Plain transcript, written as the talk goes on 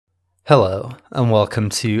Hello, and welcome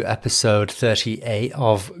to episode 38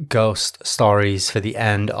 of Ghost Stories for the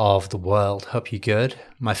End of the World. Hope you're good,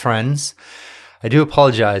 my friends. I do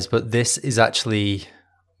apologize, but this is actually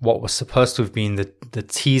what was supposed to have been the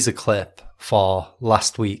teaser clip for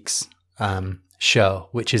last week's show,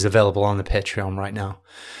 which is available on the Patreon right now.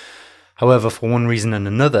 However, for one reason and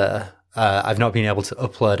another, I've not been able to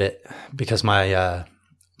upload it because my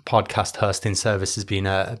podcast hosting service has been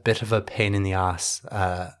a bit of a pain in the ass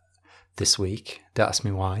this week. Don't ask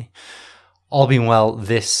me why. All being well,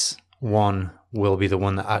 this one will be the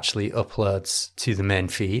one that actually uploads to the main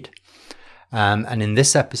feed. And in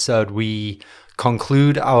this episode, we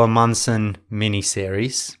conclude our Manson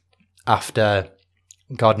mini-series after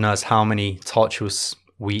God knows how many tortuous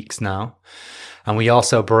weeks now. And we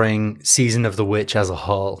also bring Season of the Witch as a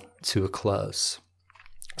whole to a close.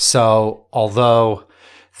 So, although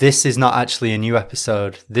this is not actually a new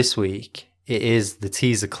episode this week, it is the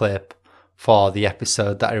teaser clip for the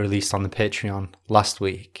episode that I released on the Patreon last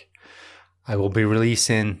week. I will be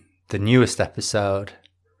releasing the newest episode,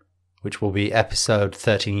 which will be episode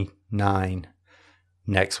 39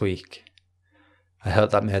 next week. I hope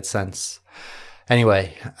that made sense.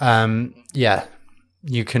 Anyway,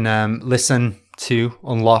 you can listen to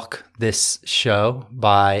unlock this show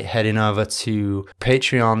by heading over to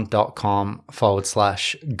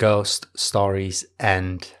patreon.com/ghost stories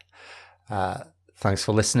end. Thanks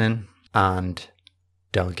for listening, and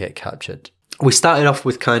don't get captured. We started off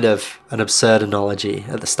with kind of an absurd analogy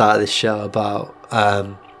at the start of this show about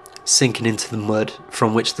sinking into the mud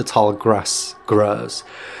from which the tall grass grows.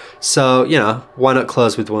 So, why not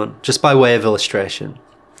close with one, just by way of illustration?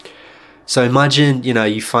 So imagine,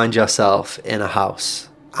 you find yourself in a house,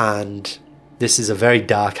 and this is a very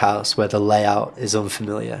dark house where the layout is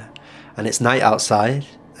unfamiliar, and it's night outside,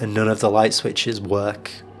 and none of the light switches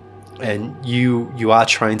work, and you are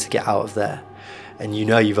trying to get out of there, and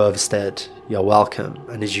you've overstayed your welcome,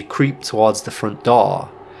 and as you creep towards the front door,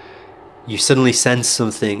 you suddenly sense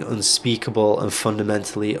something unspeakable and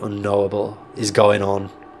fundamentally unknowable is going on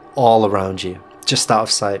all around you, just out of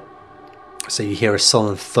sight. So you hear a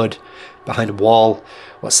sullen thud behind a wall,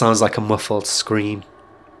 what sounds like a muffled scream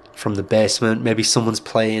from the basement. Maybe someone's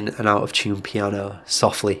playing an out-of-tune piano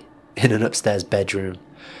softly in an upstairs bedroom.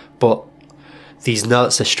 But these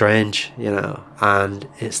notes are strange, and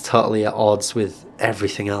it's totally at odds with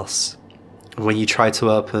everything else. And when you try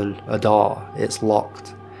to open a door, it's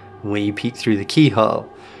locked. And when you peek through the keyhole,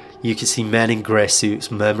 you can see men in grey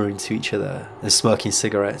suits murmuring to each other and smoking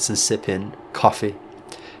cigarettes and sipping coffee.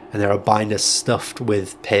 And there are binders stuffed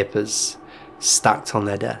with papers stacked on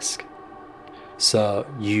their desk. So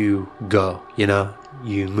you go,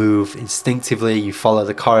 you move instinctively, you follow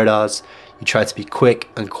the corridors, you try to be quick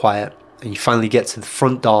and quiet, and you finally get to the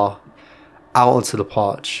front door, out onto the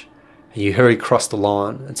porch, and you hurry across the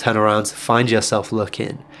lawn and turn around to find yourself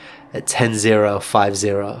looking at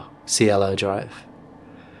 10050 Cielo Drive.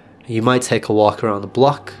 You might take a walk around the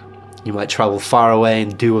block, you might travel far away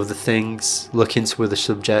and do other things, look into other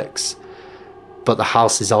subjects, but the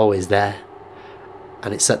house is always there.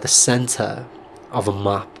 And it's at the center of a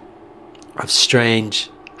map of strange,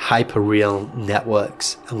 hyper-real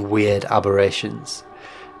networks and weird aberrations.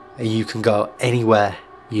 And you can go anywhere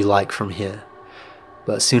you like from here.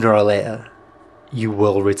 But sooner or later, you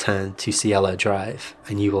will return to Cielo Drive,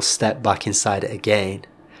 and you will step back inside it again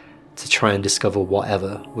to try and discover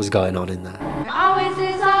whatever was going on in there. Always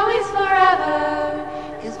is always forever,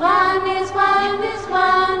 'cause one is one is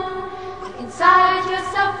one. Look inside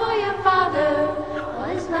yourself for your father. All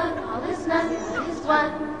is none, all is none, all is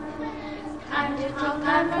one. Time to talk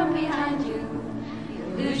time from behind you. The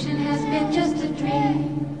illusion has been just a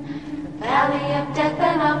dream. The valley of death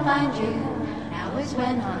and I'll find you. Now is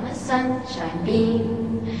when on a sunshine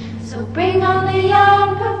beam. So bring only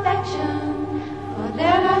your perfection, for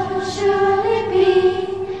their life will shoot